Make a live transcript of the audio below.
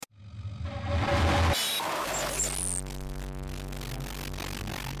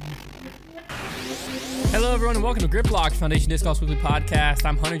Hello, everyone, and welcome to Grip Lock, Foundation Disc Golf Weekly Podcast.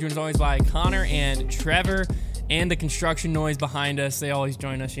 I'm Hunter, joined as always by Connor and Trevor, and the construction noise behind us. They always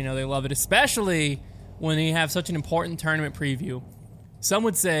join us. You know, they love it, especially when we have such an important tournament preview. Some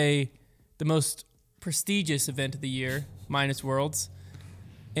would say the most prestigious event of the year, minus Worlds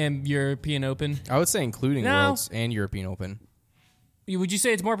and European Open. I would say including Worlds and European Open. Would you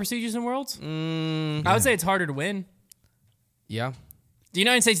say it's more prestigious than Worlds? I would say it's harder to win. Yeah. The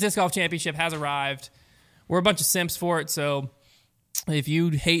United States Disc Golf Championship has arrived. We're a bunch of simps for it, so if you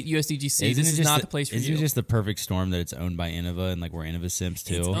hate USDGC, this is not the place for you. Isn't it just the perfect storm that it's owned by Innova and like we're Innova simps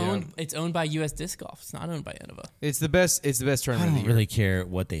too? It's owned by US Disc Golf. It's not owned by Innova. It's the best tournament I of the don't year. really care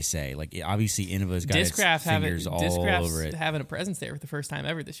what they say. Like obviously Innova's got its fingers all over it. Having a presence there for the first time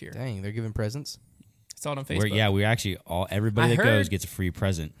ever this year. Dang, they're giving presents. It's all on Facebook. We actually everybody that goes gets a free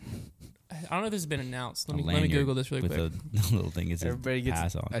present. I don't know if this has been announced. Let me Google this really quick. With a little thing. Everybody gets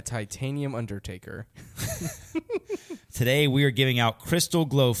pass on. a titanium Undertaker. Today we are giving out Crystal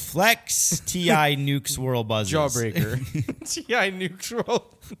Glow Flex TI Nukes Swirl buzzes. Jawbreaker. TI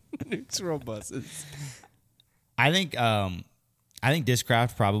Nukes Swirl buzzes. I think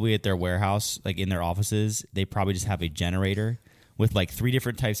Discraft probably at their warehouse, like in their offices, they probably just have a generator with like 3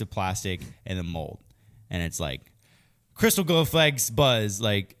 different types of plastic and a mold, and it's like Crystal Glow Flex buzz,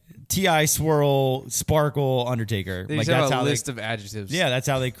 like TI Swirl Sparkle Undertaker. They like just have a list of adjectives. Yeah, that's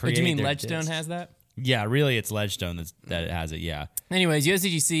how they create. Do you mean their Ledgestone discs. has that? Yeah, really, it's Ledgestone that it has it. Yeah. Anyways,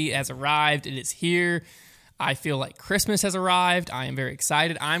 USDGC has arrived. It is here. I feel like Christmas has arrived. I am very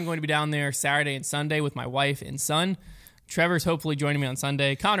excited. I'm going to be down there Saturday and Sunday with my wife and son. Trevor's hopefully joining me on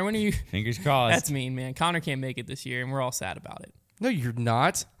Sunday. Connor, when are you? Fingers crossed. That's mean, man. Connor can't make it this year, and we're all sad about it. No, you're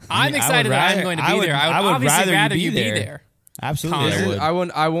not. I'm excited that I'm going to be there. I would obviously rather you be there. Absolutely.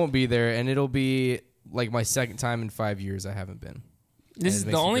 I won't be there, and it'll be like my second time in 5 years I haven't been. This is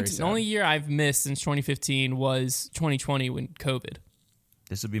the only year I've missed since 2015 was 2020 when COVID.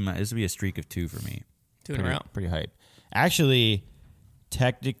 This would be a streak of 2 for me. 2 in a row. Pretty hype. Actually,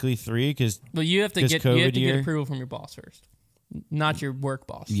 technically 3 because you have to get approval from your boss first, not your work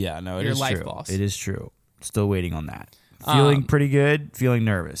boss. Yeah, no, your life true. boss. It is true. Still waiting on that. Feeling pretty good. Feeling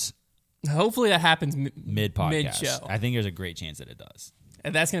nervous. Hopefully that happens mid podcast. Mid show. I think there's a great chance that it does.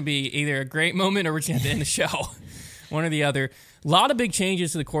 And that's going to be either a great moment or we're just going to end the show. One or the other. A lot of big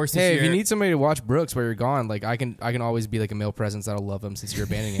changes to the course this year. Hey, if you need somebody to watch Brooks while you're gone, like I can always be like a male presence that'll love him since you're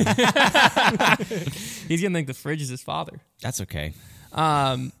abandoning him. He's gonna think the fridge is his father. That's okay.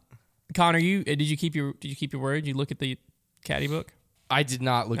 Connor, did you keep your word? Did you look at the caddy book? I did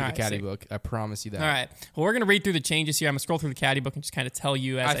not look at the caddy book. I promise you that. All right. Well, we're gonna read through the changes here. I'm gonna scroll through the caddy book and just kind of tell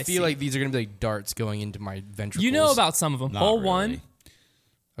you as I feel like these are gonna be like darts going into my ventricles. You know about some of them. Not Hole really. 1.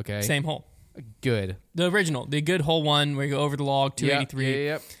 Okay. Same hole. Good. The original, the good hole 1 where you go over the log, 283.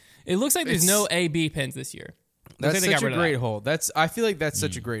 Yep. It looks like there's no A/B pins this year. That's such a great hole. I feel like that's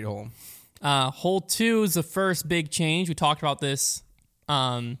such a great hole. Hole 2 is the first big change. We talked about this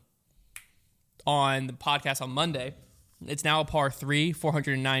on the podcast on Monday. It's now a par 3,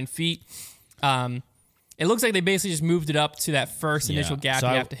 409 feet. It looks like they basically just moved it up to that first initial gap So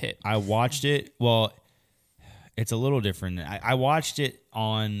you have to hit. I watched it. Well, it's a little different. I watched it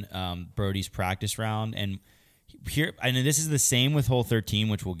on Brody's practice round, and this is the same with hole 13,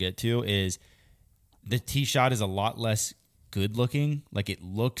 which we'll get to. Is the tee shot is a lot less good looking. Like it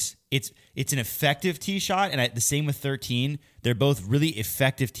looks, it's an effective tee shot, and the same with 13. They're both really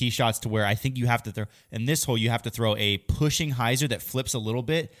effective tee shots to where I think you have to throw. In this hole, you have to throw a pushing hyzer that flips a little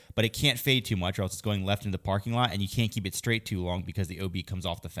bit, but it can't fade too much, or else it's going left into the parking lot, and you can't keep it straight too long because the OB comes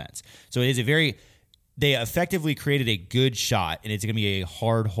off the fence. So it is they effectively created a good shot, and it's going to be a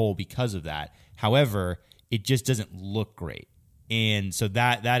hard hole because of that. However, it just doesn't look great. And so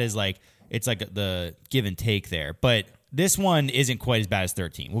that is like, it's like the give and take there. But this one isn't quite as bad as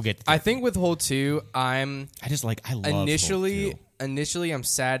 13. We'll get to 13. I think with hole 2, I love initially hole 2. Initially, I'm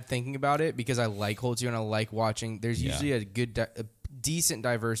sad thinking about it because I like hole 2 and I like watching. There's usually a decent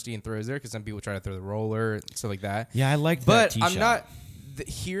diversity in throws there because some people try to throw the roller and stuff like that. Yeah, I like that But tee I'm shot. not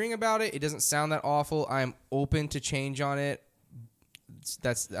hearing about it. It doesn't sound that awful. I'm open to change on it.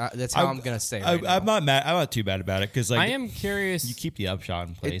 That's how I'm gonna say. Right now. I'm not mad. I'm not too bad about it because I am curious. You keep the upshot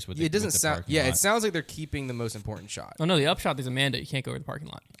in place with it doesn't with the sound. parking Yeah, lot. it sounds like they're keeping the most important shot. Oh no, the upshot there's a mandate. You can't go over the parking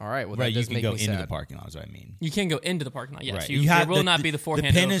lot. All right, well right. that You does can make go me into sad. the parking lot. Is what I mean. You can go into the parking lot. Yes, Right. there will not be the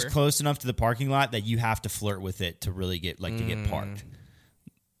forehand The pin over. is close enough to the parking lot that you have to flirt with it to really get to get parked.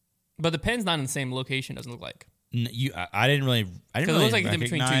 But the pin's not in the same location. Doesn't look like. I didn't really. I didn't It really looks like it's in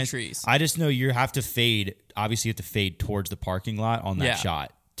between two recognize. trees. I just know you have to fade. Obviously, you have to fade towards the parking lot on that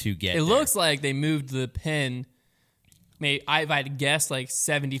shot to get. It looks like they moved the pin maybe if I had to guess, like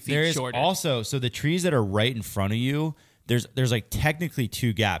 70 feet There's shorter. also, so the trees that are right in front of you, there's like technically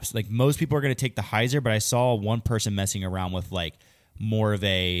 2 gaps. Like most people are going to take the hyzer, but I saw one person messing around with like more of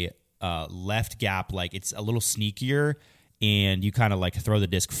a left gap, like it's a little sneakier, and you kind of like throw the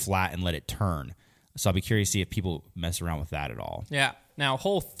disc flat and let it turn. So I'll be curious to see if people mess around with that at all. Yeah. Now,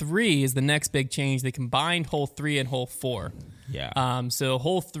 hole 3 is the next big change. They combined hole 3 and hole 4. Yeah. So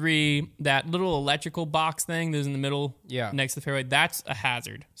hole 3, that little electrical box thing that's in the middle next to the fairway, that's a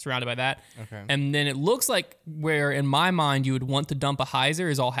hazard surrounded by that. Okay. And then it looks like where, in my mind, you would want to dump a hyzer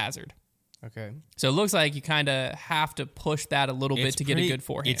is all hazard. Okay. So it looks like you kind of have to push that a little bit to get a good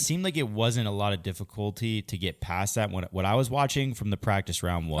forehand. It seemed like it wasn't a lot of difficulty to get past that. What I was watching from the practice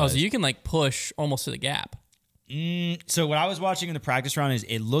round was... Oh, so you can like push almost to the gap. So what I was watching in the practice round is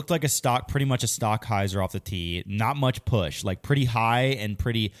it looked like pretty much a stock hyzer off the tee. Not much push, like pretty high and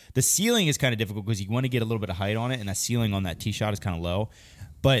pretty... The ceiling is kind of difficult because you want to get a little bit of height on it, and the ceiling on that tee shot is kind of low.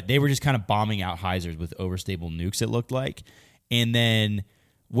 But they were just kind of bombing out hyzers with overstable nukes, it looked like. And then...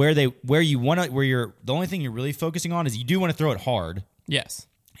 the only thing you're really focusing on is you do want to throw it hard, Yes.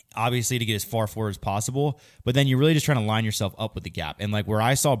 obviously to get as far forward as possible, but then you're really just trying to line yourself up with the gap. And like where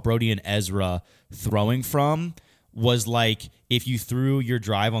I saw Brody and Ezra throwing from was like if you threw your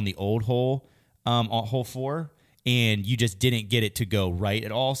drive on the old hole, on hole 4, and you just didn't get it to go right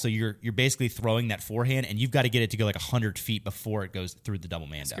at all. So you're basically throwing that forehand, and you've got to get it to go like 100 feet before it goes through the double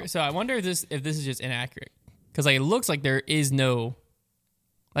man down. So I wonder if this is just inaccurate, because like it looks like there is no.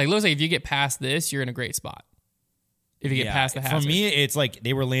 Like, it looks like if you get past this, you're in a great spot. If you get past the hazard. For me, it's like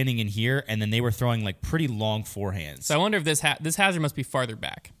they were landing in here, and then they were throwing like pretty long forehands. So I wonder if this hazard must be farther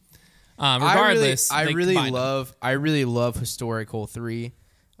back. Regardless, I really love historic hole 3.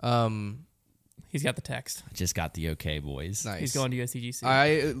 He's got the text. Just got the okay, boys. Nice. He's going to USDGC.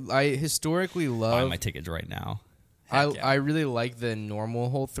 I historically love... Buying my tickets right now. I really like the normal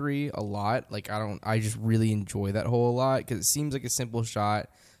hole 3 a lot. Like I just really enjoy that hole a lot because it seems like a simple shot.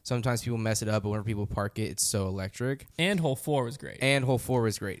 Sometimes people mess it up, but when people park it, it's so electric. And hole 4 was great. And hole 4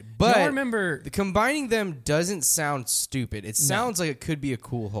 was great. But I remember combining them doesn't sound stupid. It sounds like it could be a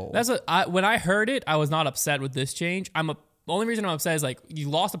cool hole. That's what when I heard it, I was not upset with this change. The only reason I'm upset is like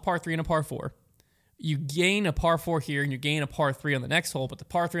you lost a par 3 and a par 4. You gain a par 4 here and you gain a par 3 on the next hole, but the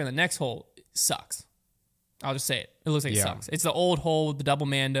par 3 on the next hole sucks. I'll just say it. It looks like it sucks. It's the old hole with the double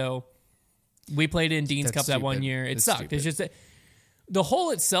Mando. We played it in Dean's Cup that one year. It sucked. Stupid. It's just the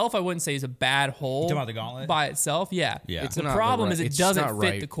hole itself, I wouldn't say is a bad hole. You talking about the gauntlet? By itself, yeah. It's The not problem right. is it It's doesn't not fit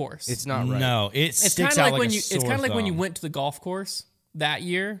right. the course. It's not right. No, it It's sticks kind of out like like when a you. It's sore kind of like when you thumb. went to the golf course that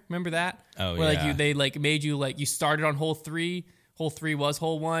year. Remember that? Oh, Where yeah. like they like made you like you started on hole 3. Hole 3 was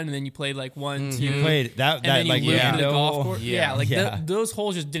hole 1, and then you played like 1, 2. You played that and then you like looped into the Mando golf hole. course. Yeah. Yeah, those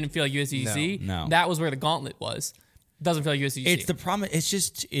holes just didn't feel like USDGC. No. That was where the gauntlet was. Doesn't feel like USDGC. It's the problem.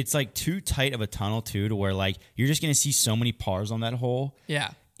 It's like too tight of a tunnel too, to where like you're just gonna see so many pars on that hole. Yeah.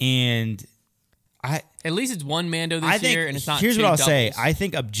 And At least it's one Mando this I think year, and it's not. Here's two what I'll doubles. say. I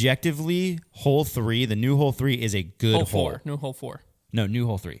think objectively, hole 3, the new hole 3 is a good hole hole. 4, no hole 4. No, new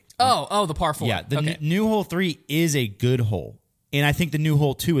hole 3. Oh, the par 4. Yeah, the okay. new hole 3 is a good hole. And I think the new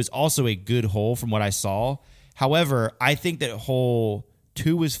hole 2 is also a good hole from what I saw. However, I think that hole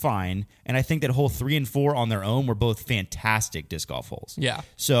 2 was fine, and I think that hole 3 and 4 on their own were both fantastic disc golf holes. Yeah.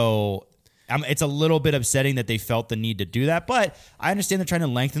 So it's a little bit upsetting that they felt the need to do that, but I understand they're trying to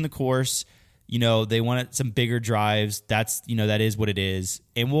lengthen the course. You know, they wanted some bigger drives. That's, that is what it is.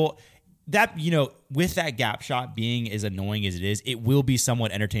 And with that gap shot being as annoying as it is, it will be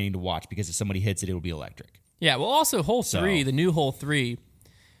somewhat entertaining to watch because if somebody hits it, it'll be electric. Yeah, well, also hole 3, the new hole 3,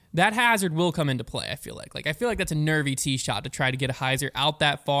 that hazard will come into play, I feel like. I feel like that's a nervy tee shot to try to get a hyzer out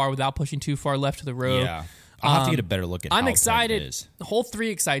that far without pushing too far left to the road. Yeah. I'll have to get a better look at I'm how excited. tight it is. Hole 3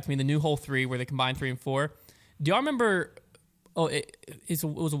 excites me, the new hole 3 where they combine 3 and 4. Do y'all remember, it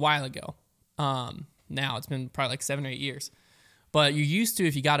was a while ago. Now it's been probably like 7 or 8 years. But you used to,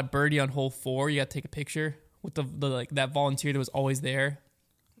 if you got a birdie on hole 4, you got to take a picture with the that volunteer that was always there.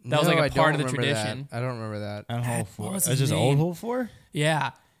 That was like a part of the tradition. I don't remember that. On hole 4. What was Is his this name? old hole 4?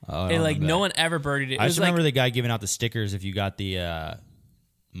 Yeah. Oh, I And don't like remember no that. one ever birdied it. I It just was remember like, the guy giving out the stickers if you got the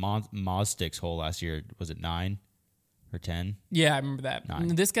Moz Sticks hole last year. Was it 9 or 10? yeah, I remember that.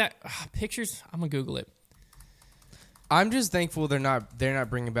 9. This guy, pictures, I'm going to Google it. I'm just thankful they're not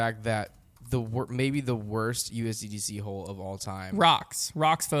bringing back that maybe the worst USDGC hole of all time. Rocks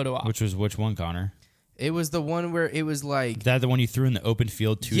photo op. Which one, Connor? It was the one where it was like Is that the one you threw in the open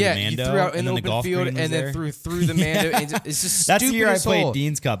field to the Mando? you threw out in and the then open golf field green was and then there? threw through the Mando. And it's just That's the year I stupidest played hole.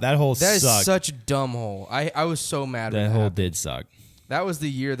 Dean's Cup. That hole That is sucked. such a dumb hole. I was so mad when That that hole happened. did suck. That was the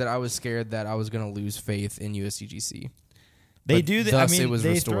year that I was scared that I was going to lose faith in USDGC. They But do. thus I mean, it was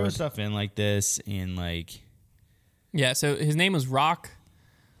they throw restored. stuff in like this and like. Yeah, so his name was Rock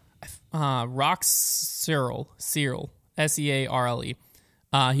Searle, Searle.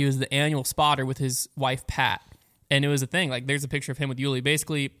 He was the annual spotter with his wife Pat, and it was a thing. Like, there's a picture of him with Yuli.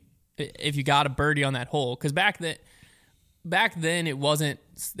 Basically, if you got a birdie on that hole, because back then it wasn't.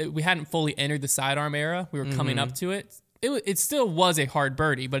 We hadn't fully entered the sidearm era. We were coming up to it. It still was a hard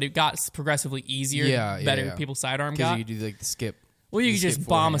birdie, but it got progressively easier. the better people's sidearm got. Because you could do like the skip. Well, you the could just skip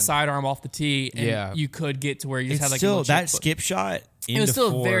bomb a forehand. sidearm off the tee, and Yeah. you could get to where you just It's had like a still little that chip foot. skip shot. It was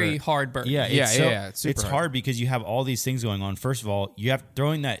still a very hard birdie. Yeah, Yeah, it's it's super it's hard. hard because you have all these things going on. First of all, you have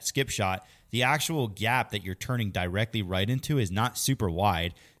throwing that skip shot. The actual gap that you're turning directly right into is not super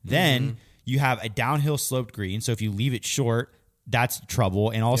wide. Then you have a downhill sloped green. So if you leave it short, that's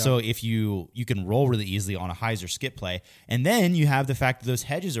trouble. And also if you can roll really easily on a hyzer skip play. And then you have the fact that those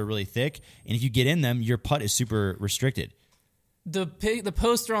hedges are really thick. And if you get in them, your putt is super restricted. The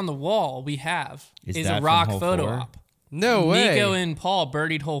poster on the wall we have Is is that a from Rock hole photo 4? op. No way. Nico and Paul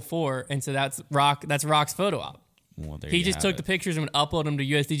birdied hole 4, and so that's Rock's photo op. Well, there He you just have took it. the pictures and uploaded them to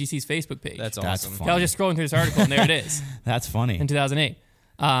USDGC's Facebook page. That's That's awesome. fun. I was just scrolling through this article, and there it is That's funny. in 2008.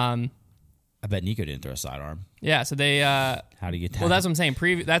 I bet Nico didn't throw a sidearm. Yeah, so they. How do you get that? Well, that's what I'm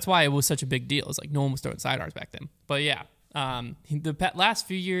saying. That's why it was such a big deal. It's like no one was throwing sidearms back then. But yeah, last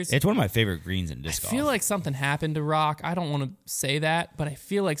few years, It's one of my favorite greens in disc I golf. feel like something happened to Rock. I don't want to say that, but I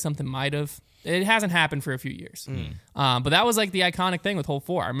feel like something might have. It hasn't happened for a few years. But that was like the iconic thing with hole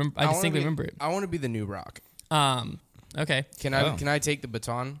 4. I distinctly remember it. I want to be the new Rock. Okay. Can I take the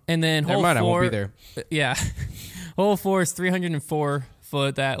baton? And then Never hole mind, 4. I won't be there. Yeah. Hole 4 is 304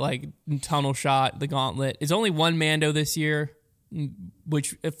 foot, that like tunnel shot, the gauntlet. It's only one Mando this year,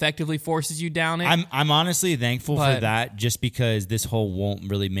 which effectively forces you down it. I'm honestly thankful for But- that, just because this hole won't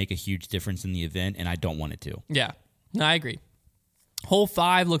really make a huge difference in the event, and I don't want it to. Yeah. No, I agree. Hole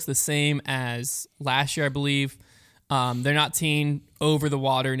 5 looks the same as last year, I believe. They're not teeing over the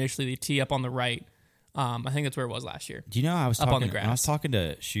water initially. They tee up on the right. I think that's where it was last year. Do you know I was Up on talking? the I was grass. talking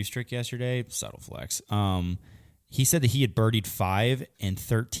to Shoestrick yesterday. Subtle flex. He said that he had birdied 5 and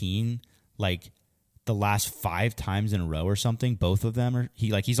 13 like the last 5 times in a row or something. Both of them are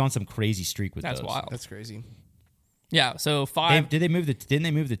he's on some crazy streak with That's those. wild. That's crazy. Yeah, so 5. Didn't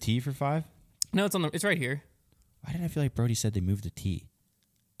they move the tee for 5? No, it's right here. Why did I feel like Brody said they moved the tee?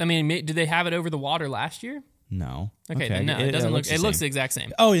 I mean, did they have it over the water last year? No. Okay, then no, it doesn't look. It looks the same. exact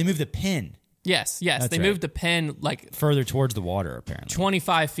same. Oh, they moved the pin Yes, That's they right. moved the pin like further towards the water, apparently.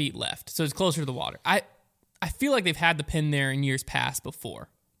 25 feet left, so it's closer to the water. I feel like they've had the pin there in years past before.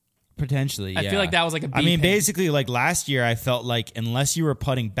 Potentially, yeah. I feel like that was like a I B mean, pin. basically, like last year, I felt like unless you were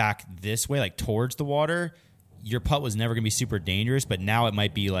putting back this way, like towards the water, your putt was never going to be super dangerous. But now it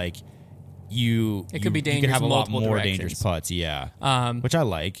might be like It could be You dangerous could have a in lot multiple more directions. dangerous putts, yeah. Which I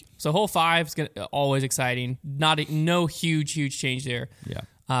like. So hole 5 is always exciting. No huge change there. Yeah.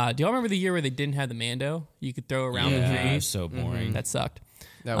 Do y'all remember the year where they didn't have the Mando? You could throw around the Yeah, trees. so boring. That sucked.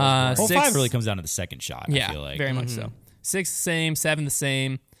 That was Hole 6 5 really comes down to the second shot. Yeah, I feel like. very much so. 6 the same, 7 the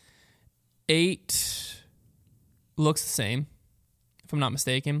same, 8 looks the same, if I'm not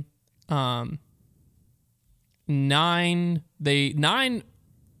mistaken. 9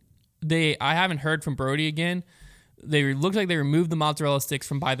 I haven't heard from Brody again. They looked like they removed the mozzarella sticks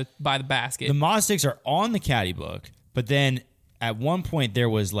from by the basket. The Moz sticks are on the caddy book, but then at one point there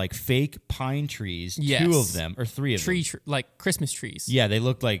was like fake pine trees, Yes. 2 of them or 3 of them. like Christmas trees. Yeah, they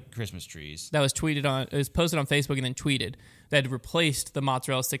looked like Christmas trees. That was tweeted on. It was posted on Facebook and then tweeted. That had replaced the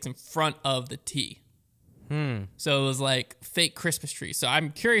mozzarella sticks in front of the tee. So it was like fake Christmas trees. So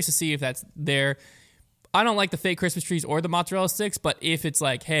I'm curious to see if that's there. I don't like the fake Christmas trees or the mozzarella sticks, but if it's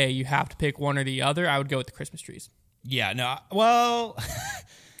like, hey, you have to pick one or the other, I would go with the Christmas trees. Yeah, no, well,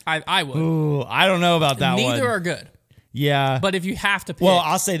 I would. ooh, I don't know about that one. Neither are good. Yeah. But if you have to pick, Well,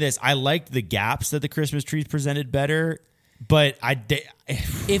 I'll say this. I liked the gaps that the Christmas trees presented better, but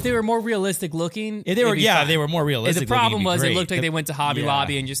if they were more realistic looking, if they were, it'd be yeah, fine. if they were more realistic. The problem looking, was it'd be it looked great. like they went to Hobby Yeah.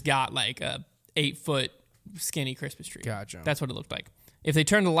 Lobby and just got like a 8-foot skinny Christmas tree. Gotcha. That's what it looked like. If they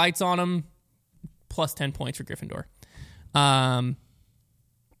turned the lights on them, plus 10 points for Gryffindor.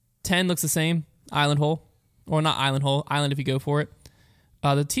 10 looks the same. Island hole. Or not island hole. Island if you go for it.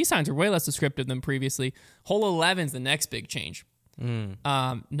 The T signs are way less descriptive than previously. Hole 11 is the next big change.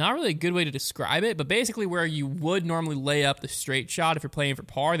 Not really a good way to describe it, but basically where you would normally lay up the straight shot if you're playing for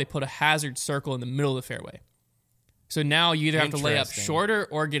par, they put a hazard circle in the middle of the fairway. So now you either have to lay up Interesting. shorter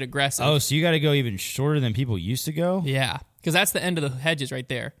or get aggressive. Oh, so you got to go even shorter than people used to go? Yeah, because that's the end of the hedges right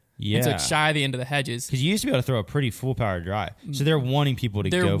there. And so Yeah. it's shy of the end of the hedges. Because you used to be able to throw a pretty full power drive. So they're wanting people to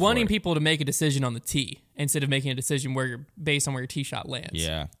go They're for wanting it. people to make a decision on the tee instead of making a decision where you're based on where your tee shot lands.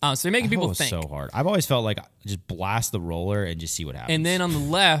 Yeah. So they're making That hole people is think. so hard. I've always felt like just blast the roller and just see what happens. And then on the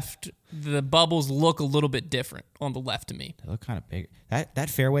left, the bubbles look a little bit different on the left to me. They look kind of big. That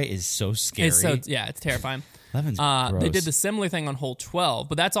fairway is so scary. It's terrifying. 11's They gross. did the similar thing on hole 12,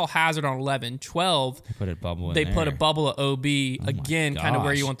 but that's all hazard on 11. 12, They put a bubble in they there. put a bubble of OB, again, kind of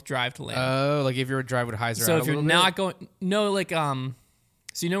where you gosh. want the drive to land. Oh, like if you're a drive with hyzer So out if a you're little not bit? going,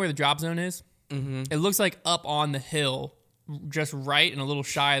 so you know where the drop zone is? Mm-hmm. It looks like up on the hill, just right and a little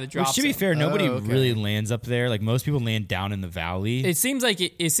shy of the drop Which, to be zone. fair, nobody okay. really lands up there. Like most people land down in the valley. It seems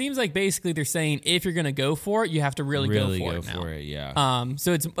like basically they're saying if you're going to go for it, you have to really go for it now. Yeah.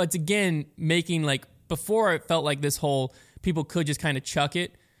 So it's again making like before it felt like this hole people could just kind of chuck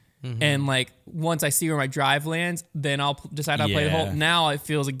it. And like once I see where my drive lands, then I'll decide how to play the hole. Yeah. Now it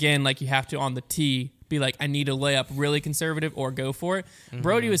feels again like you have to on the tee be like I need to lay up really conservative or go for it.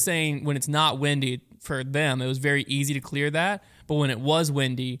 Brody was saying when it's not windy for them, it was very easy to clear that. But when it was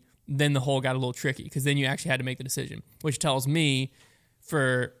windy, then the hole got a little tricky because then you actually had to make the decision, which tells me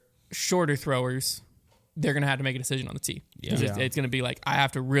for shorter throwers, they're going to have to make a decision on the tee. Yeah. It's going to be like, I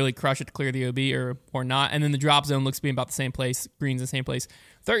have to really crush it to clear the OB or not. And then the drop zone looks to be about the same place. Green's the same place.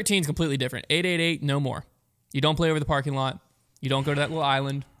 13 is completely different. 888, no more. You don't play over the parking lot. You don't go to that little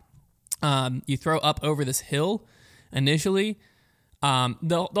island. You throw up over this hill initially.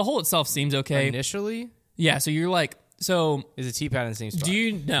 The hole itself seems okay. Initially, Yeah, so you're like, so is a tee pad in the same spot? do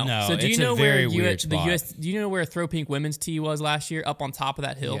you know? No, So do you it's a know very where weird the spot. US? Do you know where Throw Pink Women's tee was last year? Up on top of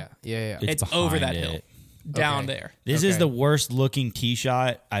that hill. Yeah. It's over behind that it. hill, down Okay. there. This is Okay. the worst looking tee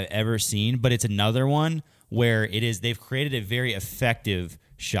shot I've ever seen, but it's another one where they've created a very effective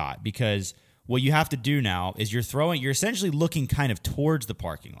shot because what you have to do now is you're essentially looking kind of towards the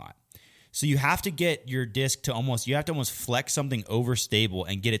parking lot. So you have to get your disc to almost flex something overstable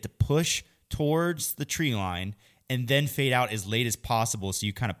and get it to push towards the tree line and then fade out as late as possible. So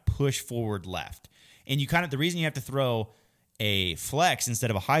you kind of push forward left. And the reason you have to throw a flex instead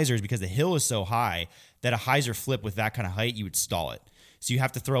of a hyzer is because the hill is so high that a hyzer flip with that kind of height, you would stall it. So you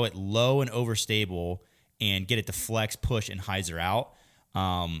have to throw it low and overstable and get it to flex, push, and hyzer out.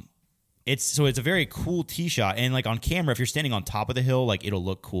 It's a very cool tee shot. And like on camera, if you're standing on top of the hill, like it'll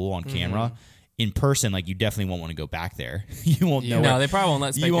look cool on camera. In person, like you definitely won't want to go back there. You won't know. No, they probably won't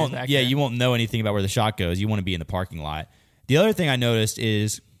let spectators back there. You won't know anything about where the shot goes. You want to be in the parking lot. The other thing I noticed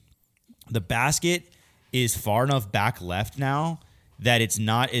is the basket is far enough back left now that it's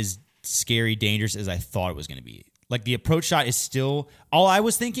not as scary, dangerous as I thought it was going to be. Like the approach shot is still. All I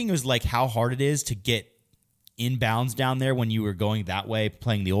was thinking was like how hard it is to get inbounds down there when you were going that way,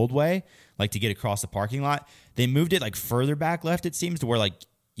 playing the old way, like to get across the parking lot. They moved it like further back left. It seems to where like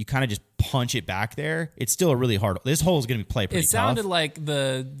you kind of just punch it back there. It's still a really hard. This hole is going to be pretty It sounded tough. like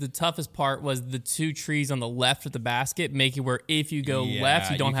the toughest part was the two trees on the left of the basket, make it where if you go left,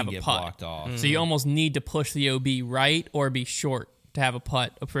 you don't have can a get putt. blocked off. So you almost need to push the OB right or be short to have a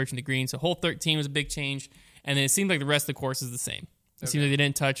putt approaching the green. So hole 13 was a big change, and then it seemed like the rest of the course is the same. It seems like they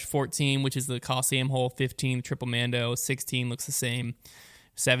didn't touch 14, which is the Coliseum hole, 15, the Triple Mando, 16 looks the same,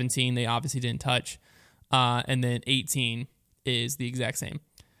 17 they obviously didn't touch, and then 18 is the exact same.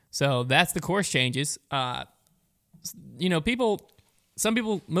 So that's the course changes. Most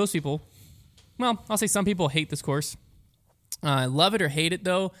people, well, I'll say some people hate this course. Love it or hate it,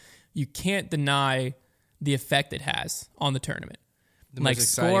 though, you can't deny the effect it has on the tournament. The Like most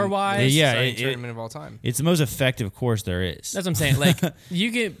exciting- score-wise, Yeah, exciting it- tournament of all time. It's the most effective course there is. that's what I'm saying.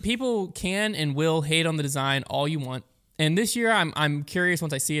 Like people can and will hate on the design all you want. And this year, I'm curious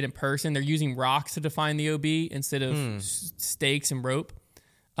once I see it in person. They're using rocks to define the OB instead of stakes and rope.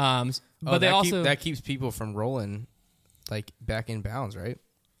 But they also that keeps people from rolling like back in bounds, right?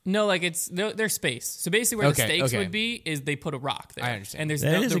 no, like it's they're spaced. So basically, where the Okay, stakes okay. would be is they put a rock there. I understand. And there's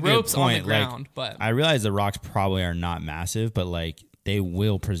That is the a good ropes on the point. Like, ground, but I realize the rocks probably are not massive, but like they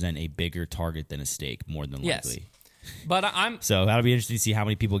will present a bigger target than a stake more than Yes. likely. but I'm So that'll be interesting to see how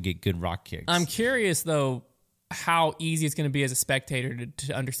many people get good rock kicks. I'm curious though how easy it's going to be as a spectator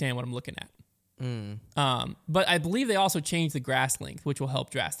to understand what I'm looking at. But I believe they also changed the grass length, which will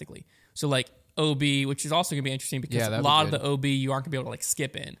help drastically. So like OB, which is also going to be interesting because Yeah, a that'd be lot of good. the OB you aren't going to be able to like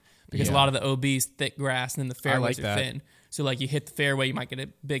skip in because a Yeah. lot of the OB is thick grass and then the fairways like are that. thin. So like you hit the fairway, you might get a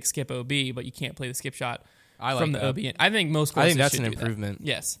big skip OB, but you can't play the skip shot I like from the that. OB. In. I think most I courses think that's should an do that. improvement.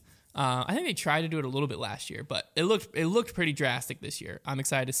 Yes. I think they tried to do it a little bit last year, but it looked pretty drastic this year. I'm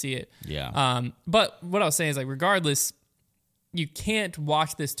excited to see it. Yeah. But what I was saying is like regardless, you can't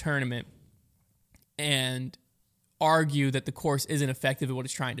watch this tournament and argue that the course isn't effective at what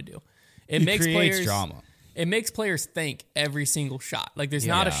it's trying to do. It makes creates players drama. It makes players think every single shot. Like there's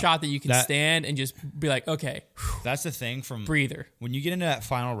not a shot that you can stand and just be like, okay, That's the thing from breather. when you get into that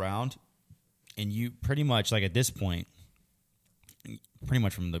final round, and you pretty much like at this point, pretty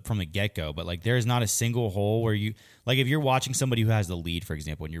much from the get go. But like there is not a single hole where you like if you're watching somebody who has the lead, for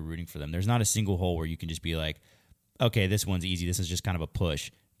example, and you're rooting for them. There's not a single hole where you can just be like, okay, this one's easy. This is just kind of a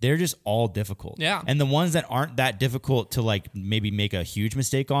push. They're just all difficult. Yeah. And the ones that aren't that difficult to like maybe make a huge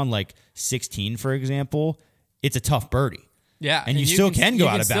mistake on, like 16, for example, it's a tough birdie. Yeah, And you still can go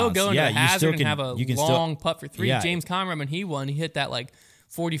out of still bounds. go into Yeah, the you hazard still and can- have a you can still- long putt for 3. Yeah. James Conrad, when he won, he hit that like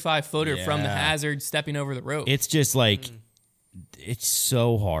 45 footer from the Yeah. hazard, stepping over the rope. It's just like it's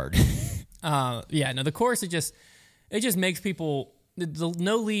so hard. No, the course it just makes people the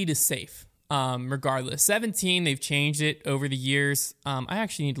no lead is safe. Regardless, 17 they've changed it over the years. I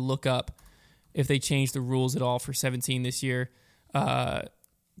actually need to look up if they changed the rules at all for 17 this year.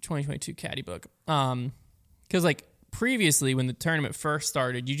 2022 Caddy Book. Because like previously when the tournament first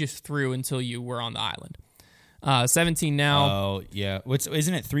started, you just threw until you were on the island. 17 now. Oh yeah,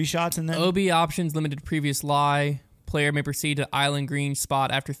 isn't it 3 shots in there? OB options limited to previous lie. Player may proceed to island green spot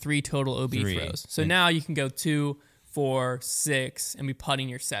after 3 total OB 3. throws. So now you can go 2, 4, 6, and be putting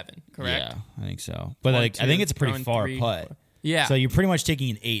your 7. Correct? Yeah, I think so. But 1, like I think 2, it's a pretty throwing far 3, putt. 4. Yeah. So you're pretty much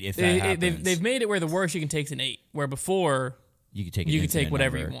taking an 8 if that happens. They've made it where the worst you can take is an 8. Where before you can take you can infinite take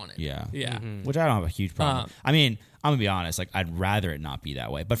whatever number. you wanted. Yeah, Yeah. Which I don't have a huge problem. I mean, I'm gonna be honest. Like I'd rather it not be that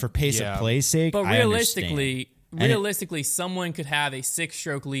way. But for pace of play's sake, But I realistically, understand. someone could have a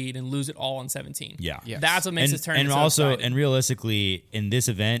 6-stroke lead and lose it all in 17. Yeah. Yes. That's what makes this tournament and so also exciting. and realistically in this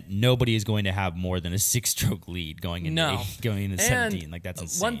event nobody is going to have more than a 6-stroke lead going into No. going into And 17. Like that's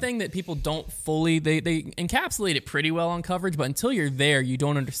insane. one thing that people don't fully they encapsulate it pretty well on coverage, but until you're there, you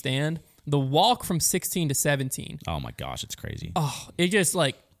don't understand the walk from 16 to 17. Oh my gosh, it's crazy. Oh, it just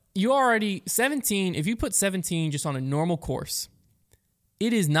like you already 17. If you put 17 just on a normal course,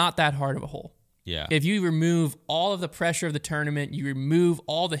 it is not that hard of a hole. Yeah. If you remove all of the pressure of the tournament, you remove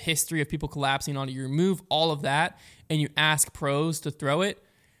all the history of people collapsing on it, you remove all of that, and you ask pros to throw it,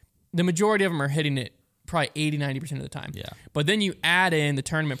 the majority of them are hitting it probably 80, 90% of the time. Yeah. But then you add in the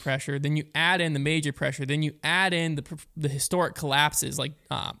tournament pressure, then you add in the major pressure, then you add in the historic collapses like,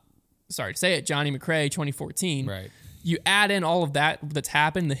 sorry to say it, Johnny McRae, 2014. Right. You add in all of that's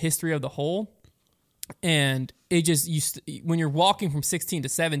happened, the history of the hole, and it just, when you're walking from 16 to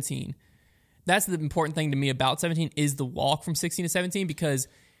 17, that's the important thing to me about 17 is the walk from 16 to 17 because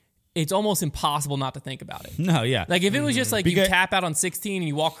it's almost impossible not to think about it. No, yeah. Like if it was just like you Because- tap out on 16 and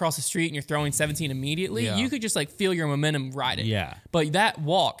you walk across the street and you're throwing 17 immediately, Yeah. you could just like feel your momentum riding. Yeah. But that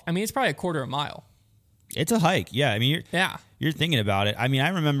walk, I mean, it's probably a quarter of a mile. It's a hike. Yeah. I mean, Yeah. you're thinking about it. I mean, I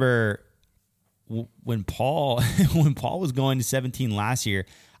remember when Paul was going to 17 last year,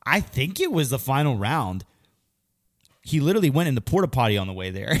 I think it was the final round. He literally went in the porta potty on the way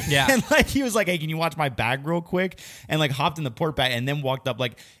there. Yeah. And like he was like, "Hey, can you watch my bag real quick?" And like hopped in the porta potty and then walked up.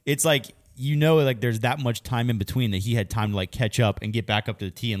 Like it's like like there's that much time in between that he had time to like catch up and get back up to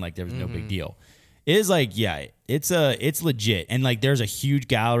the tee and like there was no big deal. It is like it's legit and like there's a huge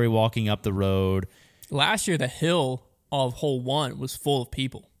gallery walking up the road. Last year, the hill of hole 1 was full of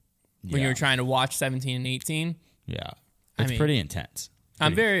people when you Yeah. were trying to watch 17 and 18. Yeah, I it's mean, pretty intense.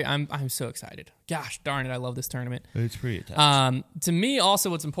 I'm so excited. Gosh darn it, I love this tournament. It's pretty intense. To me,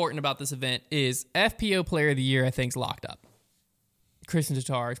 also, what's important about this event is FPO Player of the Year. I think is locked up. Christian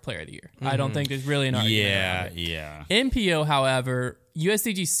Tatar is Player of the Year. I don't think there's really an argument. around it. Yeah. MPO, however,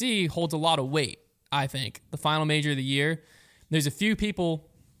 USDGC holds a lot of weight. I think the final major of the year. There's a few people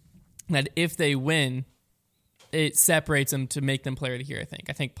that if they win, it separates them to make them Player of the Year.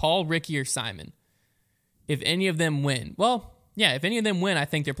 I think Paul, Ricky, or Simon. If any of them win, if any of them win, I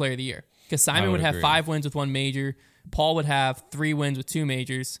think they're Player of the Year. Because Simon would would have agree. 5 wins with 1 major, Paul would have 3 wins with 2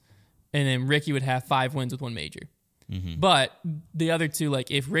 majors, and then Ricky would have 5 wins with 1 major. But the other two, like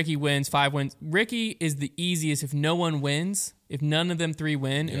if Ricky wins, 5 wins, Ricky is the easiest. If no one wins, if none of them 3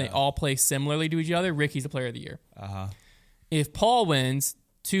 win, and they all play similarly to each other, Ricky's the Player of the Year. If Paul wins,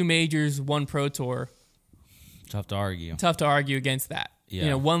 2 majors, 1 pro tour, Tough to argue. tough to argue against that.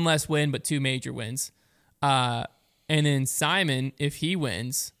 Yeah. 1 less win, but 2 major wins. And then Simon, if he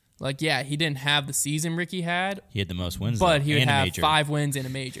wins, he didn't have the season Ricky had, He had the most wins, but though, he would and a have major. 5 wins in a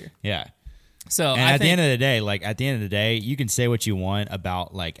major. Yeah. So And I at think the end of the day, you can say what you want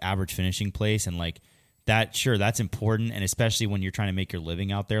about like average finishing place and like that. Sure, that's important, and especially when you're trying to make your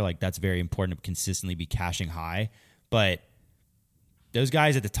living out there, like that's very important to consistently be cashing high. But those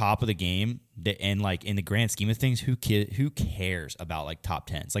guys at the top of the game, and like in the grand scheme of things, who cares about like top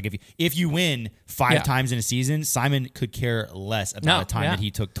tens? Like if you win 5 times in a season, Simon could care less about a time that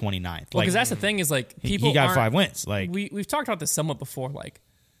he took 29th. Well, like, because that's the thing is like people he got 5 wins. Like we've talked about this somewhat before. Like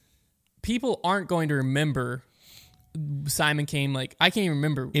people aren't going to remember Simon came. Like I can't even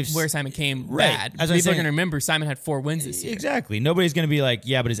remember where Simon came bad. People are going to remember Simon had 4 wins this year. Exactly. Nobody's going to be like,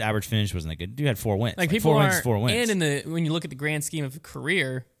 yeah, but his average finish wasn't that good. Dude had 4 wins. Like people 4 wins is 4 wins. And when you look at the grand scheme of a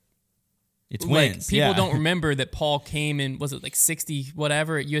career, it's wins. People don't remember that Paul came in, was it like 60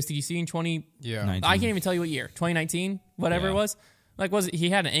 whatever at USDGC in 20? Yeah. 19. I can't even tell you what year. 2019, whatever it was. Like he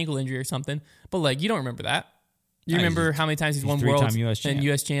had an ankle injury or something? But like you don't remember that. You remember how many times he's won Worlds and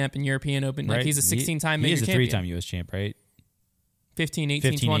US champ and European Open. Right. Like he's a 16-time major champion. He's a 3-time US champ, right? 15,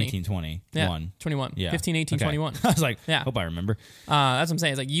 18, 20. 18, 20. Yeah, 1. 21. Yeah. 15, 18, okay. 21. I was like, hope I remember. That's what I'm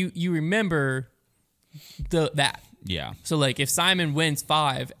saying. It's like you remember that. Yeah. So like if Simon wins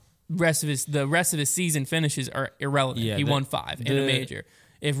 5, the rest of his season finishes are irrelevant. He won 5 in a major.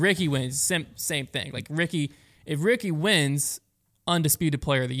 If Ricky wins, same thing. Like if Ricky wins undisputed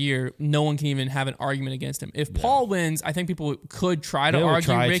player of the year, no one can even have an argument against him. If Paul wins, I think people could try to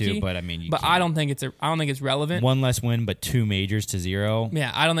argue Ricky, but I mean, I don't think it's relevant. 1 less win, but 2 majors to 0.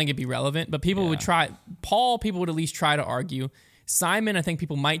 Yeah, I don't think it'd be relevant. But people would try. Paul, people would at least try to argue. Simon, I think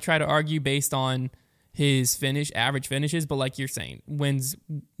people might try to argue based on his average finishes. But like you're saying, wins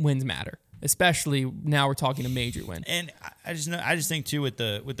matter. Especially now we're talking a major win. And I just think too with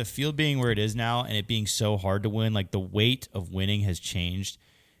the field being where it is now and it being so hard to win, like the weight of winning has changed,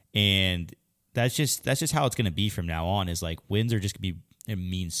 and that's just how it's going to be from now on. Is like wins are just going to be, it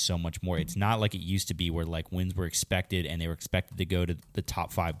means so much more. It's not like it used to be where like wins were expected and they were expected to go to the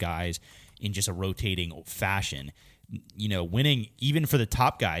top 5 guys in just a rotating fashion. You know, winning even for the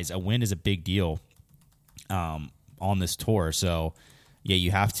top guys, a win is a big deal on this tour. So yeah, you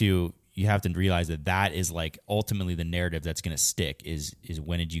have to realize that is like ultimately the narrative that's going to stick is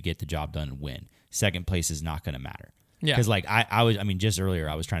when did you get the job done and win. Second place is not going to matter. Yeah. Because like just earlier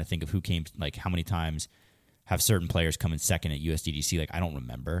I was trying to think of who came, like how many times have certain players come in second at USDGC. Like I don't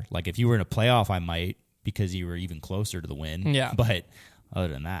remember. Like if you were in a playoff, I might, because you were even closer to the win. Yeah. But other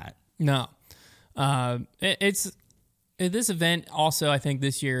than that, no. It's this event also. I think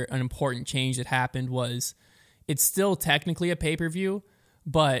this year an important change that happened was it's still technically a pay-per-view.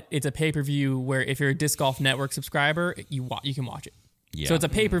 But it's a pay-per-view where if you're a Disc Golf Network subscriber, you can watch it. Yeah. So it's a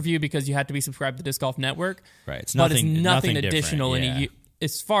pay-per-view because you have to be subscribed to Disc Golf Network. Right. It's nothing additional.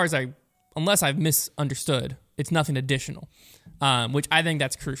 As far as unless I've misunderstood, it's nothing additional, which I think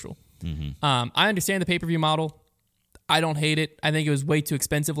that's crucial. Mm-hmm. I understand the pay-per-view model. I don't hate it. I think it was way too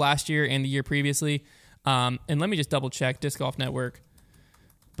expensive last year and the year previously. And let me just double-check Disc Golf Network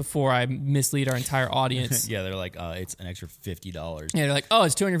before I mislead our entire audience. Yeah, they're like, it's an extra $50. Yeah, they're like, oh,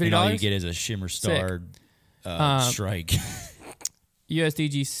 it's $250. And all you get is a Shimmer Star strike.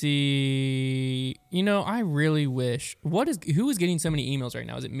 USDGC. You know, I really wish. Who is getting so many emails right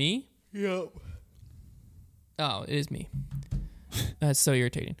now? Is it me? Yep. Oh, it is me. That's so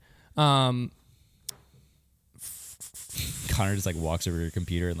irritating. Connor just like walks over to your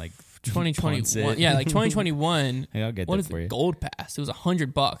computer and like 2021. Yeah, like 2021. Hey, I'll get what that is for the you. Gold Pass? It was $100 in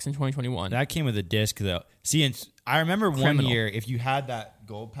 2021. That came with a disc though. See, and I remember one Criminal. year, if you had that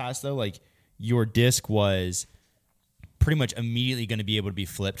Gold Pass though, like your disc was pretty much immediately going to be able to be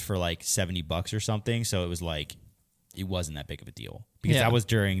flipped for like $70 or something. So it was like, it wasn't that big of a deal because that was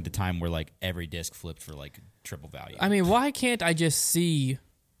during the time where like every disc flipped for like triple value. I mean, why can't I just see,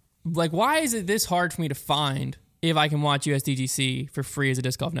 like, why is it this hard for me to find if I can watch USDGC for free as a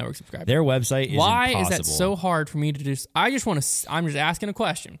Disc Golf Network subscriber? Their website is Why impossible. is that so hard for me to just, I'm just asking a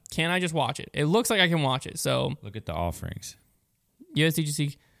question. Can I just watch it? It looks like I can watch it. So look at the offerings.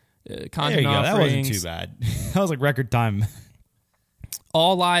 USDGC content there you go. offerings. That wasn't too bad. That was like record time.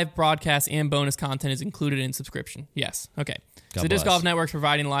 All live broadcasts and bonus content is included in subscription. Yes. Okay. God so Disc bless. Golf Network's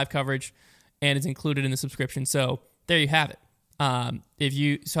providing live coverage and it's included in the subscription. So there you have it.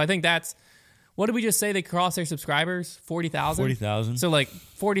 So I think that's, what did we just say? They crossed their subscribers? 40,000? 40,000. So like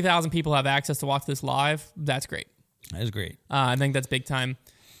 40,000 people have access to watch this live. That's great. That is great. I think that's big time.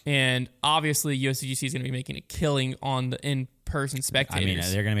 And obviously USDGC is going to be making a killing on the in-person spectators. I mean,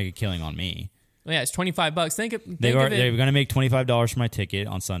 they're going to make a killing on me. Well, yeah, it's $25. Think of They're it. going to make $25 for my ticket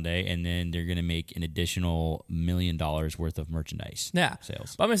on Sunday, and then they're going to make an additional $1 million worth of merchandise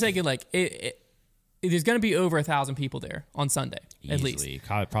sales. But I'm just thinking, like, there's going to be over 1,000 people there on Sunday, at least.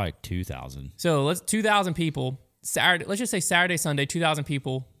 Probably 2,000. So 2,000 people. Saturday. Let's just say Saturday, Sunday, 2,000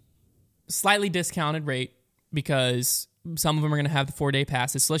 people. Slightly discounted rate because some of them are going to have the 4-day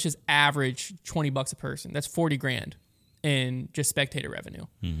passes. So let's just average $20 a person. That's $40,000. in just spectator revenue.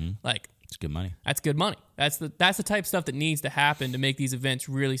 Like, It's good money. that's good money. That's the type of stuff that needs to happen to make these events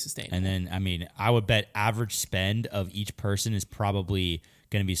really sustainable. And then, I mean, I would bet average spend of each person is probably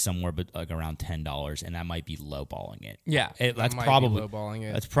going to be somewhere but like around $10, and that might be lowballing it. Yeah. That's might be probably lowballing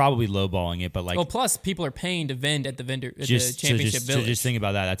it. That's probably lowballing it, but like Well, plus people are paying to vend at the the just championship so village. just think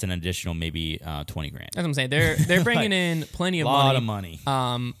about that. That's an additional maybe $20,000. That's what I'm saying. They're bringing in plenty A of lot money. of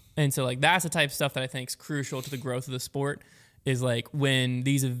money. And so like that's the type of stuff that I think is crucial to the growth of the sport. Is like when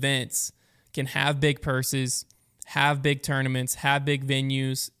these events can have big purses, have big tournaments, have big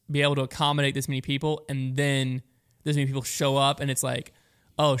venues, be able to accommodate this many people, and then this many people show up, and it's like,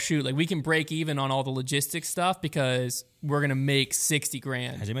 oh shoot, like we can break even on all the logistics stuff because we're gonna make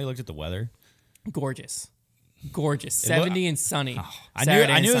 $60,000. Has anybody looked at the weather? Gorgeous, 70 and sunny. I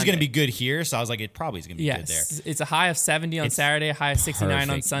Saturday and knew it was going to Sunday. be good here, so I was like, it probably is going to be good there. Yes, it's a high of 70 on Saturday, a high of 69 on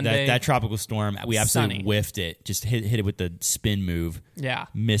Perfect. Sunday. That tropical storm, we absolutely Sunny. whiffed it. Just hit it with the spin move. Yeah.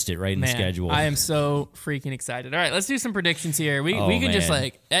 Missed it right in the Man, schedule. I am so freaking excited. All right, let's do some predictions here. We Oh, can just man.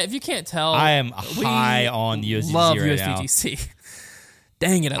 like, if you can't tell, I am we high on the USDGC love right now. USDGC.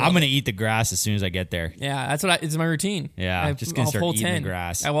 Dang it, I'm going to eat the grass as soon as I get there. Yeah, that's what it's my routine. Yeah, I, just gonna I'll start pull eating the 10.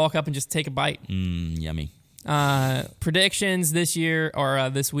 grass. I walk up and just take a bite. Yummy. Predictions this year or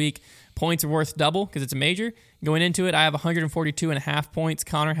this week. Points are worth double because it's a major. Going into it, I have 142.5 points.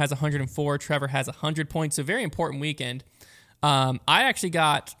 Connor has 104. Trevor has 100 points. So very important weekend. I actually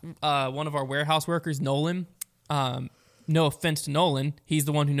got one of our warehouse workers, Nolan. No offense to Nolan. He's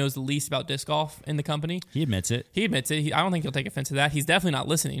the one who knows the least about disc golf in the company. He admits it. He admits it. I don't think he'll take offense to that. He's definitely not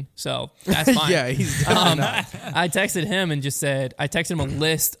listening, so that's fine. Yeah, he's definitely not. I texted him and just said, I texted him a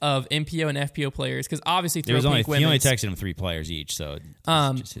list of MPO and FPO players because obviously He only Women. texted him 3 players each, so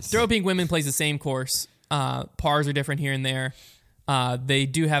just his Throw Pink Women plays the same course. Pars are different here and there. They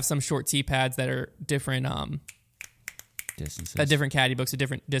do have some short tee pads that are different. distances. Different caddy books at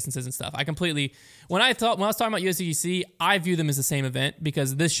different distances and stuff. When I was talking about USDGC, I view them as the same event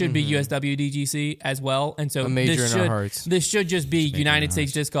because this should be USWDGC as well, and so A major this in our should hearts. this should just be major in United our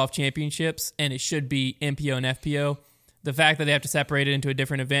States hearts. Disc Golf Championships, and it should be MPO and FPO. The fact that they have to separate it into a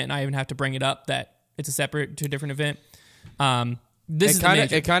different event, and I even have to bring it up that it's a separate to a different event. This is the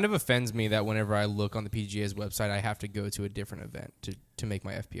major. It kind of offends me that whenever I look on the PGA's website, I have to go to a different event to make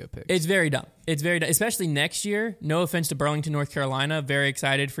my FPO pick. It's very dumb. It's very dumb, especially next year. No offense to Burlington, North Carolina. Very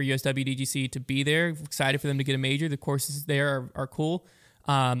excited for USWDGC to be there. Excited for them to get a major. The courses there are cool.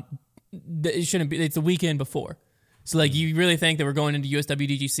 It shouldn't be. It's the weekend before. So, like, you really think that we're going into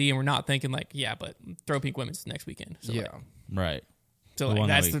USWDGC and we're not thinking, like, yeah, but Throw Pink Women's next weekend. So, yeah. like, Right. so The like, one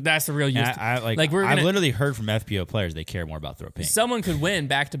that that's the real use. We're I've literally heard from FPO players they care more about throw pink. Someone could win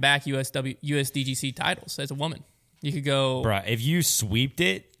back-to-back USDGC titles as a woman. You could go. Bruh, if you sweeped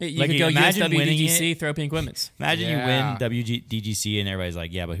it, You like could go imagine winning USWDGC, it. Throw Pink Women's. Imagine Yeah. you win WDGC and everybody's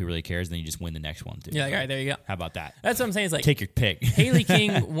like, yeah, but who really cares? And then you just win the next one too. Yeah, like, all right, there you go. How about that? That's what I'm saying. It's like Take your pick. Haley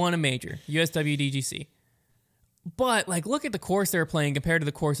King won a major, USWDGC. But, like, look at the course they're playing compared to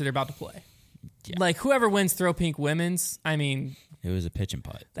the course that they're about to play. Yeah. Like, whoever wins Throw Pink Women's, I mean, It was a pitch and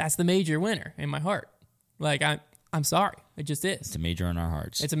putt. that's the major winner in my heart. Like, I'm sorry. It just is. It's a major in our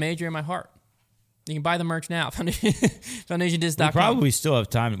hearts. It's a major in my heart. You can buy the merch now. FoundationDisc.com. We probably still have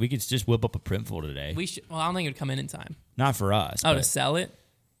time. We could just whip up a printful today. We should. Well, I don't think it would come in time. Not for us. Oh, to but sell it?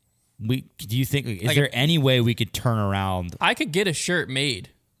 do you think is Like- there any way we could turn around? I could get a shirt made.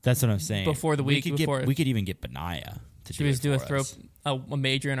 That's what I'm saying. Before the week we could before. we could even get Benaya to Should we just do it for us. a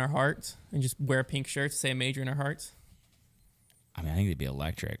major in our hearts and just wear pink shirts, say a major in our hearts? I mean, I think they'd be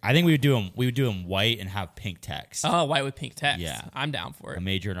electric. I think we would do them white and have pink text. Oh, white with pink text. Yeah. I'm down for A it.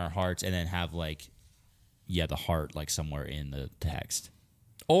 major in our hearts, and then have the heart somewhere in the text.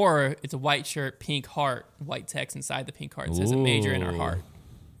 Or it's a white shirt, pink heart, white text inside the pink heart. It says a major in our Ooh. heart.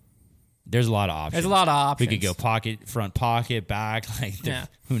 There's a lot of options. There's a lot of options. We could go pocket, front pocket, back. Yeah.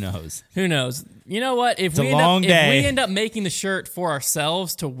 Who knows? Who knows? You know what? If a long if day. we end up making the shirt for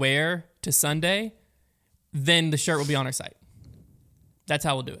ourselves to wear to Sunday, then the shirt will be on our site. That's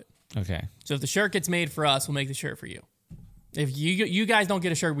how we'll do it. Okay. So if the shirt gets made for us, we'll make the shirt for you. If you guys don't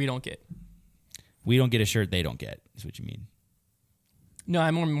get a shirt, we don't get. We don't get a shirt they don't get, is what you mean. No,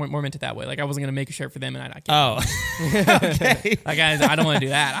 I'm more meant it that way. Like, I wasn't going to make a shirt for them and I not get Oh. Okay. it. Like, I don't want to do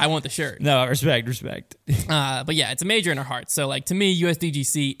that. I want the shirt. No, respect. But yeah, it's a major in our hearts. So, like, to me,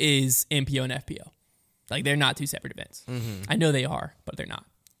 USDGC is MPO and FPO. Like, they're not two separate events. I know they are, but they're not.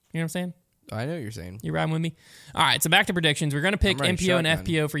 You know what I'm saying? I know what you're saying. You riding with me? All right, so back to predictions. We're going to pick I'm riding MPO and shotgun.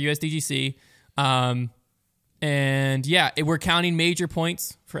 FPO for USDGC. And yeah, we're counting major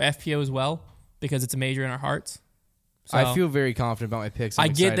points for FPO as well because it's a major in our hearts. So I feel very confident about my picks. I I'm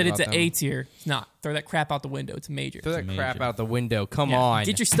get excited that it's about an them. A tier. It's not. Throw that crap out the window. It's a major. Throw that It's a crap major. out the window. Come Yeah. on.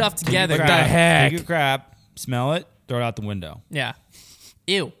 Get your stuff together. What the heck? Take your crap, smell it, throw it out the window. Yeah.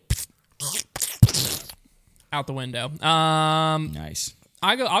 Ew. Out the window. Nice.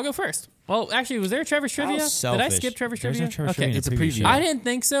 I'll go first. Well, actually, was there a Trevor's trivia? How Did I selfish. skip Trevor's There's trivia? no Trevor's Okay. trivia in It's the a previous preview. show. I didn't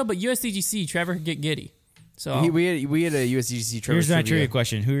think so, but USDGC, Trevor could get giddy. So we had a USDGC Trevor Here's my trivia. trivia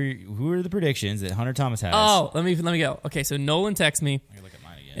question: Who are the predictions that Hunter Thomas has? let me go. Okay, so Nolan texts me, Let me look at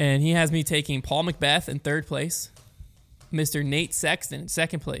mine again. and he has me taking Paul Macbeth in third place, Mr. Nate Sexton in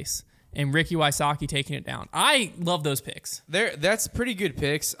second place, and Ricky Wysocki taking it down. I love those picks. That's pretty good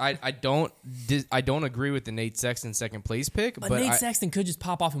picks. I don't agree with the Nate Sexton second place pick, But but Nate Sexton could just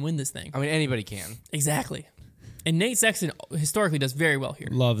pop off and win this thing. I mean anybody can. Exactly. And Nate Sexton historically does very well here.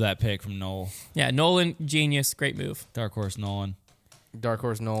 Love that pick from Noel. Yeah, Nolan, genius, great move. Dark horse Nolan. Dark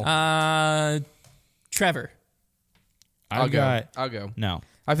horse Noel. Trevor. I'll got go. no.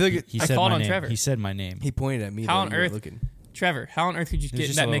 I feel like He I said called my on name. Trevor. He said my name. he pointed at me. How though, on you were earth- looking. Trevor, how on earth could you It was get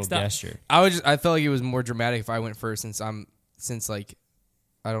just that a little mixed up? gesture. I felt like it was more dramatic if I went first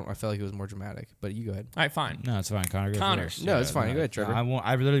I felt like it was more dramatic. But you go ahead. All right, fine. No, it's fine. Connor, go Connor. first. No, it's fine. Go ahead, Trevor. I won't.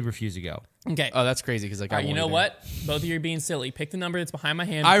 I literally refuse to go. Okay. Oh, that's crazy because like All I right, you know wanted what? Both of you are being silly. Pick the number that's behind my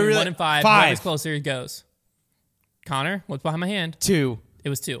hand. I Between really- 1 and 5. Five. Whoever's closer goes. Connor, what's behind my hand? 2. It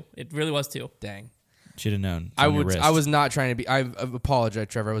was 2. It really was 2. Dang. Should have known. It's I on your would. wrist. I was not trying to be. I apologize,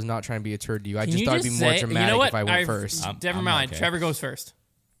 Trevor. I was not trying to be a turd to you. I Can just you thought it'd be just more say- dramatic you know what? if I went first. Never I'm mind. okay. Trevor goes first.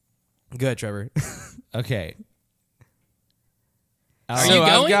 Good, Trevor. Okay. Are so you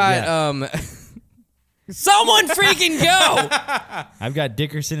I've going? got Someone freaking go! I've got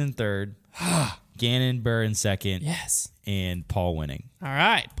Dickerson in third, Gannon Burr in second, Yes. and Paul winning. All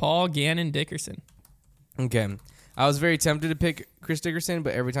right. Paul Gannon Dickerson. Okay. I was very tempted to pick Chris Dickerson,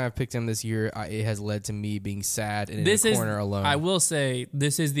 but every time I've picked him this year, it has led to me being sad and in This the is, corner alone. I will say,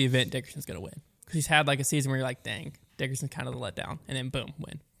 this is the event Dickerson's going to win. Because he's had like a season where you're like, dang, Dickerson's kind of the letdown. And then boom,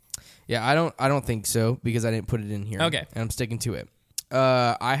 win. Yeah, I don't think so because I didn't put it in here. Okay. And I'm sticking to it.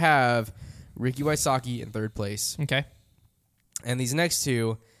 I have Ricky Wysocki in third place. Okay. And these next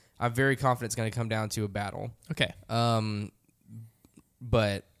two, I'm very confident it's going to come down to a battle. Okay.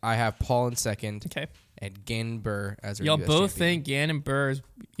 But I have Paul in second Okay. and Gannon Burr as our Y'all US both champion. think Gannon Burrs.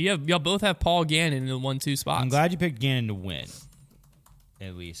 Y'all both have Paul Gannon in the 1-2 spots. I'm glad you picked Gannon to win.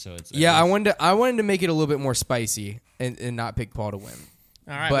 At least, so it's Yeah, at least- I wanted to make it a little bit more spicy and not pick Paul to win.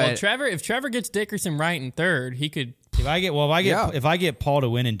 All right. But- Well, Trevor, if Trevor gets Dickerson right in third, he could. If I get Yeah. if I get Paul to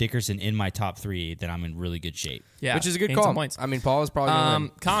win and Dickerson in my top 3, then I'm in really good shape. Yeah, Which is a good gain call. some points. I mean, Paul is probably going to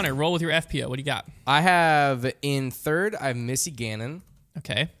win. Connor, roll with your FPO. What do you got? I have in third, I have Missy Gannon.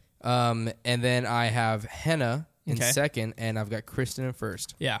 Okay. And then I have Henna in Okay. second, and I've got Kristen in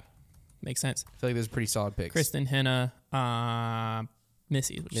first. Yeah, makes sense. I feel like those are pretty solid picks. Kristen, Henna,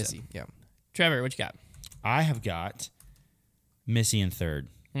 Missy. Is what you Missy, said. yeah. Trevor, what you got? I have got Missy in third,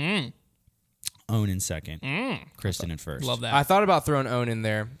 Owen in second, Kristen in first. Love that. I thought about throwing Owen in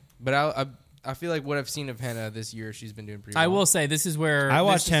there, but I feel like what I've seen of Henna this year, she's been doing pretty well. I will say this is where I this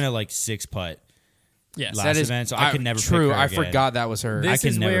watched is- Henna like 6-putt. Yes, last That is event, so I could never pick True, her I again. forgot that was her. This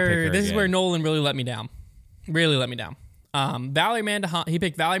can is never pick where her this is again. where Nolan really let me down. Really let me down. Valerie Mandahano, he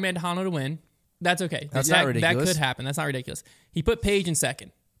picked Valerie Mandahano to win. That's okay. That's that, not ridiculous. That could happen. That's not ridiculous. He put Paige in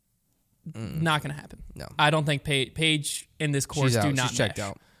second. Not going to happen. No. I don't think Paige in this course She's out. do not She's checked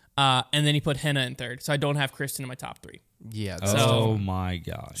mesh. out. And then he put Henna in third. So I don't have Kristen in my top 3. Yeah. Oh my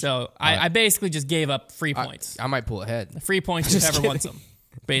gosh. So I basically just gave up free points. I might pull ahead. Free points if ever wants them.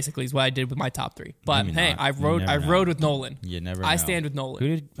 Basically is what I did with my top 3. But Maybe hey, not. I You never rode know. with Nolan. You never I know. stand with Nolan. Who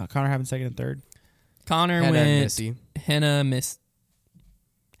did Connor have in second and third? Connor Henna and went Missy.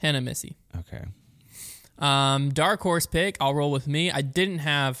 Henna Missy. Okay. Dark horse pick, I'll roll with me. I didn't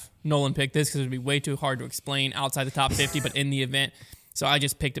have Nolan pick this because it would be way too hard to explain outside the top 50, but in the event. So I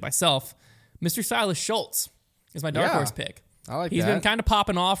just picked it myself. Mr. Silas Schultz is my dark Yeah. horse pick. I like He's that. been kind of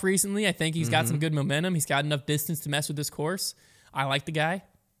popping off recently. I think he's got some good momentum. He's got enough distance to mess with this course. I like the guy.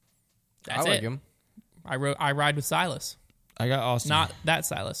 That's I like it. him. I ride with Silas. I got Austin. Not that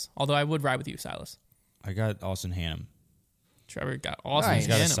Silas, although I would ride with you, Silas. I got Austin Hannum. Trevor got awesome. Nice. He's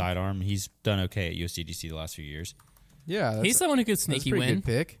got a Hannum. sidearm. He's done okay at USDGC the last few years. Yeah. That's, He's someone who could that's a sneaky pretty win. good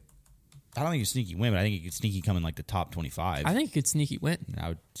pick. I don't think he's sneaky win, but I think he could sneaky come in like the top 25. I think he could sneaky win. I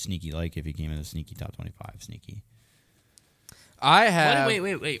would sneaky like if he came in the sneaky top 25. Sneaky. I have.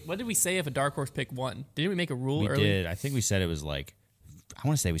 Wait. What did we say if a dark horse pick won? Didn't we make a rule We early? did. I think we said it was like. I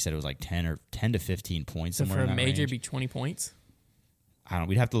want to say we said it was like 10 to 15 points. So somewhere for in a that major, range. be 20 points. I don't.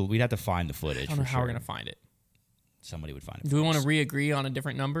 We'd have to find the footage. I don't know for how sure. we're gonna find it. Somebody would find it. Do we for want to us. re-agree on a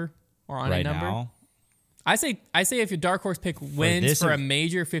different number or on right a number? now? I say if your dark horse pick wins this for a of-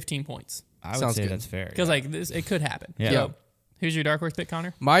 major, 15 points. I would Sounds say good. that's fair. Because like this, it could happen. Yeah. So, who's your dark horse pick,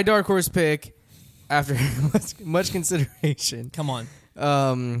 Connor? My dark horse pick, after much consideration, Come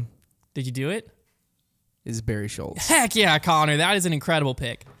on. Did you do it? is Barry Schultz. Heck yeah, Connor. That is an incredible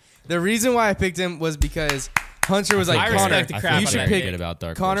pick. The reason why I picked him was because Hunter was like, I Connor, respect the I crap feel out you of should that pick. pick. about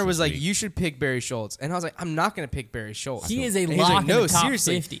dark Connor horse was this like, week. you should pick Barry Schultz, and I was like, I'm not going to pick Barry Schultz. He is a And he was lock like, in no, the top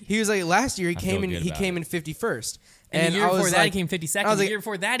seriously. 50. He was like, last year he feel came in. good He about came it. in 51st, And the year I before was that, like, he came 52nd. I was The like- year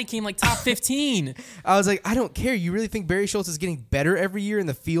before that, he came like top 15. I was like, I don't care. You really think Barry Schultz is getting better every year and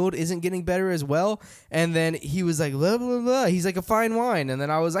the field isn't getting better as well? And then he was like, blah, blah, blah. He's like a fine wine. And then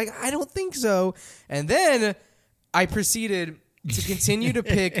I was like, I don't think so. And then I proceeded to continue to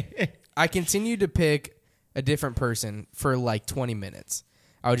pick. I continued to pick a different person for like 20 minutes.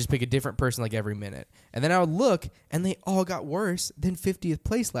 I would just pick a different person like every minute. And then I would look, and they all got worse than 50th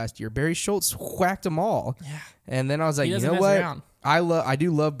place last year. Barry Schultz whacked them all. Yeah. And then I was like, He you doesn't know mess what? around. I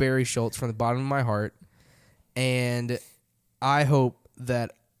do love Barry Schultz from the bottom of my heart. And I hope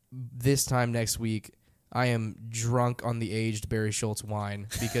that this time next week, I am drunk on the aged Barry Schultz wine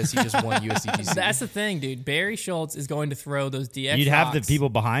because he just won USDGC. That's the thing, dude. Barry Schultz is going to throw those DX You'd have the rocks. people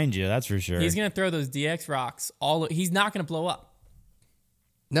behind you, that's for sure. He's going to throw those DX rocks all. He's not going to blow up.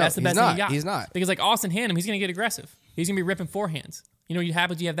 no, That's the he's best not. thing he got. He's not. Because like Austin Hannum, he's going to get aggressive. He's going to be ripping forehands. You know what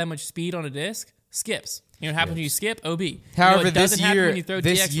happens when you have that much speed on a disc? Skips. You know what happens when you skip? OB. However, you know what this doesn't happen year- when you throw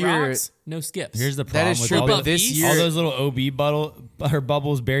this DX year- rocks? No skips. Here's the problem is with true, all, but the- this all year- all those little OB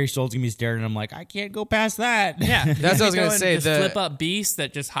bubbles. Barry Schultz gonna be staring, and I'm like, I can't go past that. Yeah. That's what I was gonna say, The the- flip up beast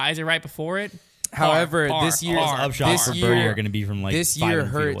that just hides it right before it. However, this year- All Par, upshots par. for this birdie year- are gonna be from like this year 500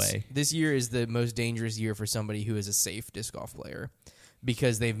 feet hurts. away. This year is the most dangerous year for somebody who is a safe disc golf player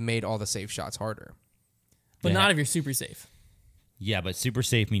because they've made all the safe shots harder. But Yeah. not if you're super safe. Yeah, but super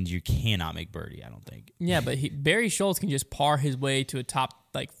safe means you cannot make birdie. I don't think. Yeah, but Barry Schultz can just par his way to a top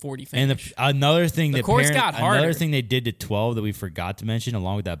like 40 And finish. another thing, The course got harder. Another thing they did to 12 that we forgot to mention,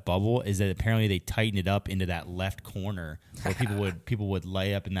 along with that bubble, is that apparently they tightened it up into that left corner where people would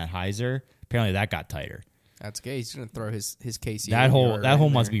lay up in that hyzer. Apparently that got tighter. That's okay. He's gonna throw his KC. That hole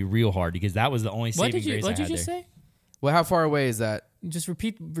must be real hard because that was the only what saving did you grace what I did had you there. say? Well, how far away is that? Just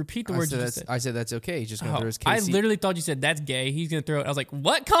repeat the I words said, you just said. I said that's okay. He's just gonna Oh, throw his KC. I literally thought you said that's gay. He's gonna throw it. I was like,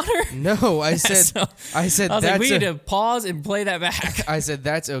 what, Connor? No, I said So- I said I was that's like, we need to pause and play that back. I said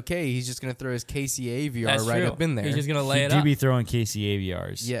that's okay. He's just gonna throw his KC AVR That's right true. up in there. He's just gonna lay He it do up. be throwing KC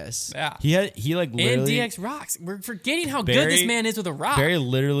AVRs. yes. Yeah. He like And literally. DX rocks. We're forgetting how good Barry- this man is with a rock. Very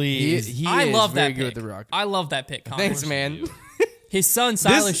literally. He, is- he I is love very that good pick. with the rock. I love that pick, Connor. Thanks, man. His son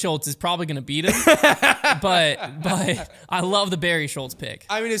Silas Schultz is probably going to beat him, but I love the Barry Schultz pick.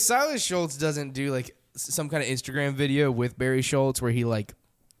 I mean, if Silas Schultz doesn't do like some kind of Instagram video with Barry Schultz where he like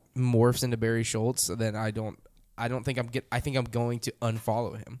morphs into Barry Schultz, then I think I think I'm going to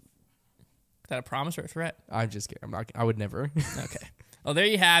unfollow him. Is that a promise or a threat? I'm just kidding. I'm not. I would never. Okay. Well, there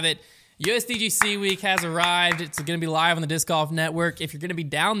you have it. USDGC week has arrived. It's going to be live on the Disc Golf Network. If you're going to be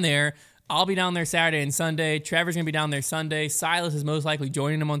down there, I'll be down there Saturday and Sunday. Trevor's going to be down there Sunday. Silas is most likely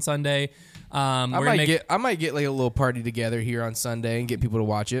joining him on Sunday. I might get like a little party together here on Sunday and get people to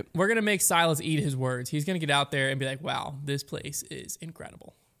watch it. We're going to make Silas eat his words. He's going to get out there and be like, wow, this place is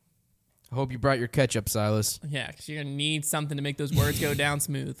incredible. I hope you brought your ketchup, Silas. Yeah, because you're going to need something to make those words go down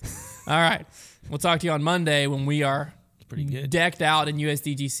smooth. All right. We'll talk to you on Monday when we are pretty good. decked out in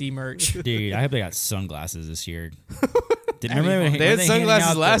USDGC merch. Dude, I hope they got sunglasses this year. They They had handing sunglasses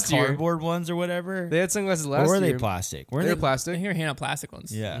out the last year. cardboard ones or whatever. They had sunglasses last or were year. they plastic? They're I plastic. hear hand out plastic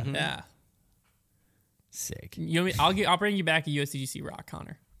ones. Yeah. Yeah. Sick. You want me, I'll bring you back a USDGC rock,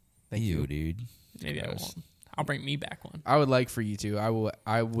 Connor. Thank you, you. dude. Maybe I won't. I'll bring me back one. I would like for you to.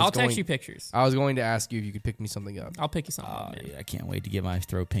 I'll text you pictures. I was going to ask you if you could pick me something up. I'll pick you something Oh, up, man. dude, I can't wait to get my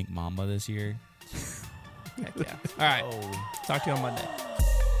throw pink mamba this year. Heck yeah. All right. Talk to you on Monday.